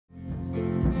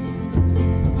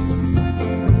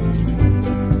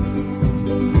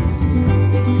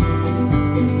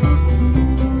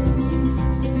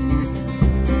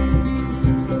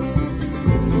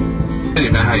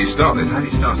how you start this. How do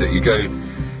you start it? You go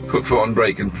put foot on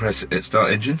brake and press it,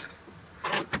 start engine.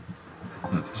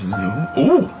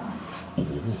 Ooh!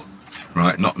 Ooh.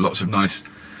 Right, not lots of nice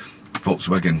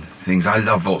VolksWagen things. I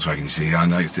love Volkswagen, you see. I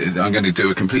know I'm going to do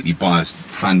a completely biased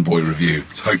fanboy review.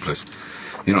 It's hopeless.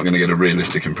 You're not going to get a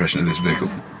realistic impression of this vehicle.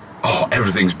 Oh,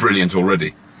 everything's brilliant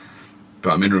already.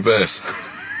 But I'm in reverse.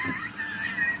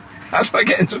 How do I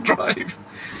get into drive?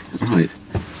 Right,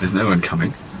 there's no one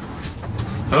coming.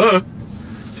 Oh.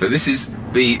 So this is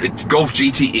the Golf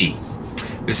GTE.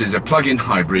 This is a plug-in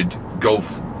hybrid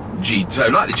Golf GTE. So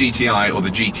like the GTI or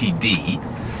the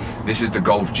GTD, this is the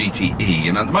Golf GTE.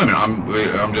 And at the moment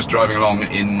I'm just driving along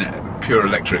in pure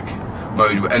electric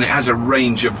mode, and it has a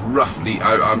range of roughly,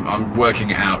 I'm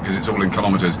working it out because it's all in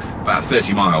kilometres, about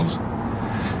 30 miles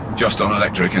just on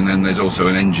electric, and then there's also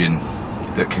an engine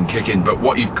that can kick in. But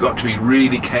what you've got to be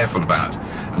really careful about,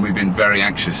 and we've been very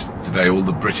anxious today, all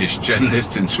the British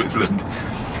journalists in Switzerland,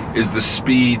 is the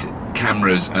speed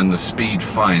cameras and the speed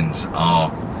fines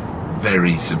are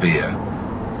very severe,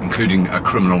 including a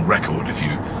criminal record if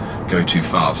you go too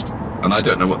fast. And I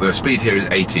don't know what the speed here is,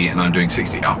 80, and I'm doing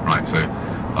 60. Oh, right, so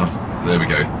there we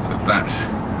go. So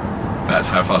that's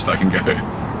how fast I can go.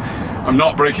 I'm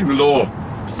not breaking the law.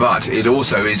 But it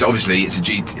also is, obviously, it's a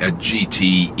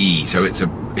GTE, so it's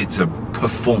a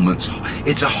performance,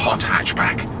 it's a hot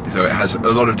hatchback. So it has a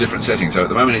lot of different settings. So at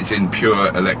the moment it's in pure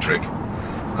electric,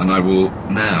 and I will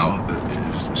now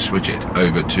switch it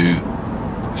over to,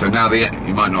 so now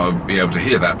you might not be able to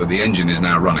hear that, but the engine is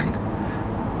now running.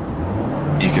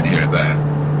 You can hear it there,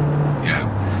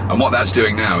 yeah. And what that's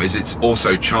doing now is it's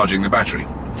also charging the battery.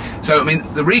 So, I mean,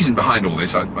 the reason behind all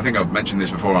this, I think I've mentioned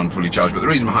this before on Fully Charged, but the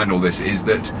reason behind all this is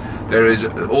that there is,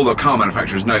 all the car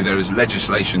manufacturers know there is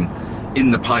legislation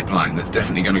in the pipeline that's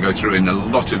definitely going to go through in a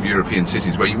lot of European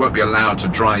cities where you won't be allowed to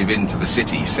drive into the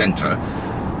city centre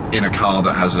in a car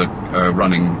that has a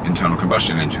running internal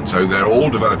combustion engine. So they're all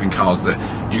developing cars that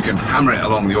you can hammer it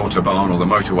along the Autobahn or the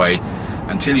motorway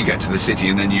until you get to the city,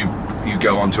 and then you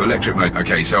go onto electric mode.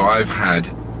 Okay, so I've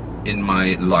had, in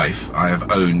my life, I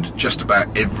have owned just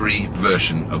about every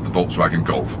version of the Volkswagen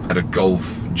Golf. I had a Golf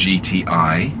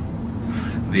GTI,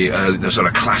 the sort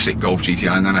of classic Golf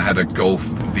GTI, and then I had a Golf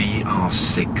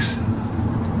VR6,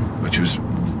 which was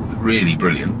really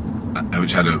brilliant,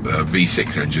 which had a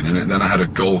V6 engine in it. Then I had a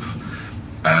Golf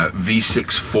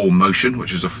V6 4Motion,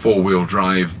 which was a four-wheel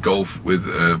drive Golf with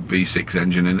a V6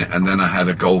 engine in it. And then I had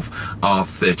a Golf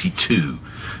R32,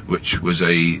 which was a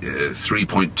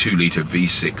 3.2 litre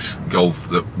V6 Golf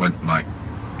that went like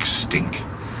stink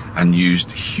and used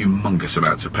humongous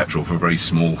amounts of petrol for a very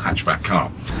small hatchback car.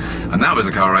 And that was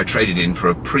the car I traded in for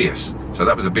a Prius. So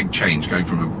that was a big change, going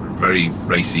from a very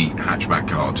racy hatchback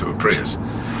car to a Prius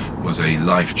was a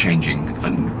life-changing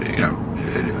and, you know,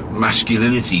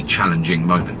 masculinity challenging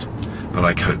moment, but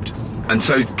I coped. And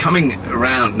so coming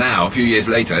around now, a few years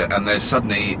later, and there's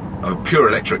suddenly a pure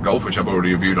electric Golf, which I've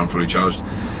already reviewed on Fully Charged,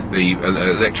 the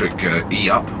electric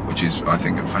E-Up, which is, I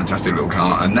think, a fantastic little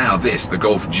car, and now this, the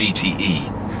Golf GTE.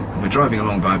 And we're driving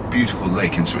along by a beautiful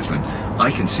lake in Switzerland.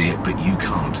 I can see it, but you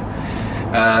can't.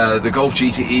 The Golf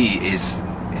GTE is,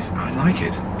 I like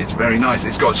it. It's very nice.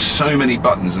 It's got so many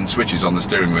buttons and switches on the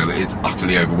steering wheel, it's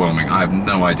utterly overwhelming. I have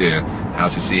no idea how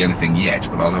to see anything yet,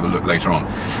 but I'll have a look later on.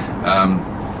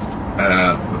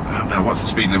 Now, what's the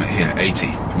speed limit here? 80.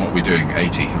 And what are we doing?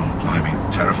 80. Oh, blimey,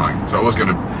 it's terrifying. So I was going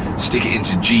to stick it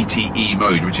into GTE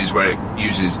mode, which is where it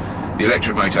uses the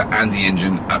electric motor and the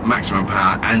engine at maximum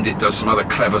power, and it does some other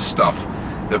clever stuff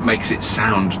that makes it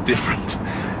sound different.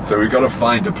 So we've got to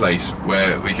find a place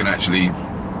where we can actually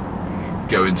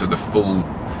go into the full,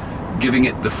 giving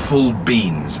it the full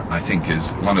beans, I think,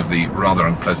 is one of the rather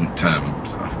unpleasant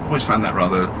terms. I've always found that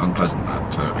rather unpleasant,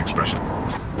 that expression.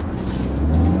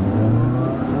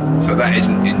 So that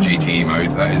isn't in GTE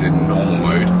mode, that is in normal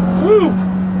mode. Woo!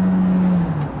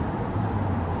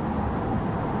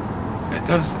 It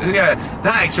does, yeah,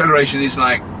 that acceleration is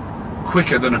like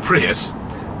quicker than a Prius,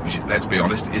 which, let's be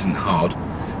honest, isn't hard,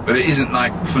 but it isn't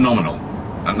like phenomenal.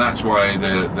 And that's why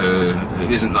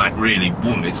it isn't like really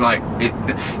boom. It's like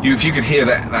if you could hear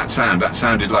that sound, that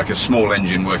sounded like a small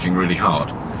engine working really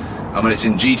hard. And when it's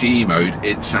in GTE mode,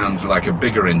 it sounds like a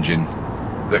bigger engine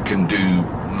that can do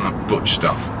butch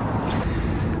stuff.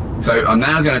 So I'm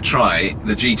now going to try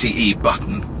the GTE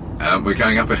button. We're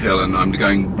going up a hill and I'm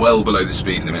going well below the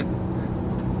speed limit.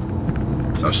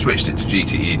 So I've switched it to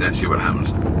GTE. Let's see what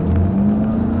happens.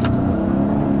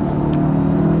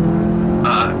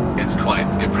 It's quite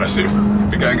impressive.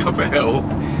 We're going up a hill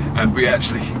and we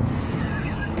actually,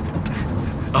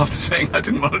 after saying I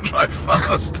didn't want to drive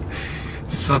fast,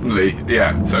 suddenly,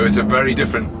 yeah, so it's a very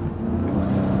different,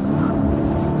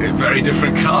 a very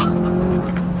different car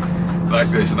like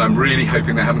this, and I'm really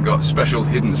hoping they haven't got special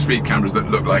hidden speed cameras that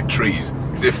look like trees,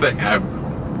 because if they have,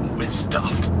 we're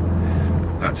stuffed.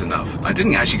 That's enough. I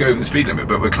didn't actually go over the speed limit,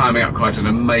 but we're climbing up quite an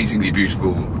amazingly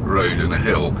beautiful road and a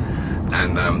hill,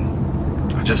 and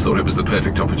I just thought it was the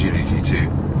perfect opportunity to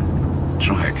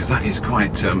try it, because that is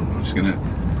quite, I'm just going to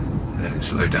let it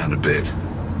slow down a bit.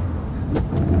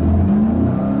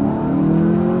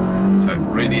 So it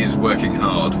really is working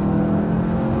hard.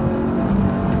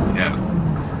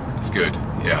 Yeah, it's good.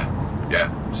 Yeah,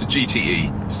 it's a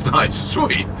GTE. It's nice,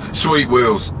 sweet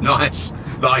wheels, nice,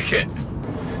 like it.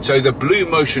 So the Blue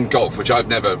Motion Golf, which I've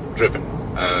never driven,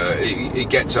 it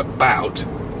gets about,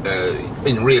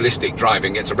 in realistic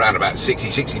driving, gets around about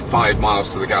 60-65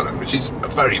 miles to the gallon, which is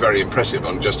very, very impressive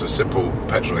on just a simple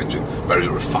petrol engine, very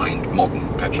refined, modern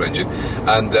petrol engine,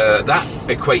 and that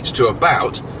equates to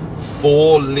about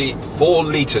 4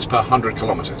 litres per 100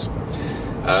 kilometres.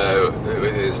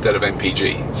 Instead of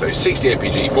MPG. So 60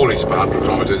 MPG, 4 litres per 100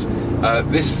 kilometres.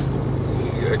 This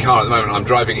car at the moment, I'm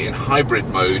driving it in hybrid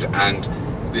mode, and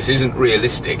this isn't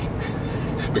realistic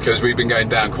because we've been going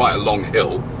down quite a long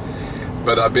hill,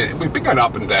 but we've been going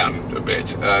up and down a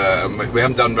bit. We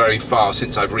haven't done very far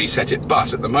since I've reset it,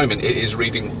 but at the moment it is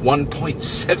reading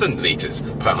 1.7 litres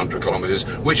per 100 kilometres,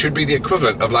 which would be the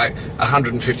equivalent of like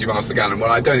 150 miles to the gallon.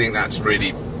 Well, I don't think that's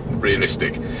really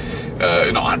realistic.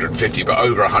 Not 150, but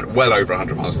well over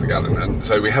 100 miles to the gallon, and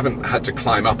so we haven't had to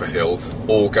climb up a hill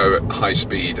or go at high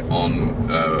speed on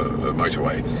a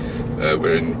motorway.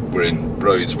 We're in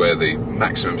roads where the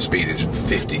maximum speed is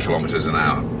 50 kilometres an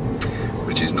hour,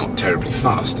 which is not terribly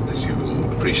fast, as you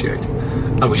will appreciate,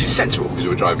 which is sensible because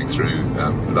we're driving through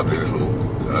lovely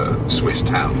little Swiss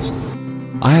towns.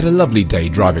 I had a lovely day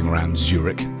driving around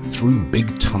Zurich, through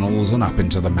big tunnels and up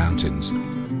into the mountains.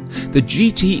 The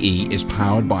GTE is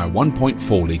powered by a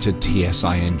 1.4 litre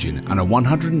TSI engine and a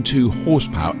 102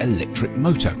 horsepower electric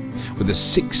motor with a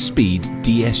 6-speed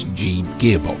DSG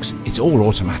gearbox. It's all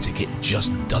automatic, it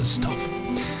just does stuff.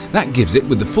 That gives it,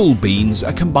 with the full beans,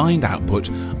 a combined output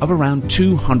of around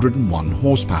 201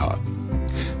 horsepower.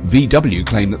 VW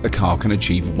claim that the car can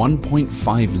achieve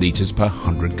 1.5 litres per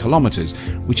 100 kilometres,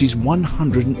 which is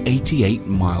 188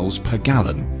 miles per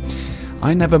gallon.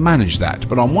 I never managed that,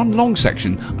 but on one long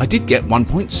section I did get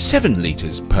 1.7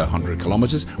 litres per 100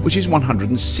 kilometres, which is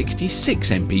 166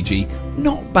 mpg.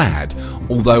 Not bad,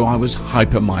 although I was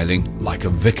hypermiling like a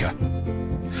vicar.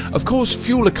 Of course,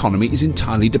 fuel economy is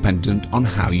entirely dependent on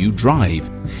how you drive.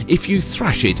 If you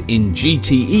thrash it in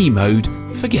GTE mode,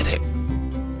 forget it.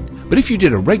 But if you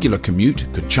did a regular commute,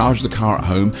 could charge the car at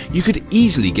home, you could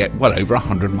easily get well over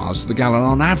 100 miles to the gallon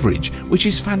on average, which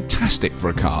is fantastic for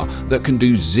a car that can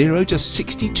do 0 to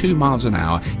 62 miles an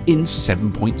hour in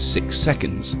 7.6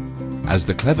 seconds. As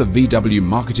the clever VW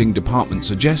marketing department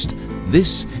suggests,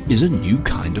 this is a new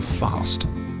kind of fast.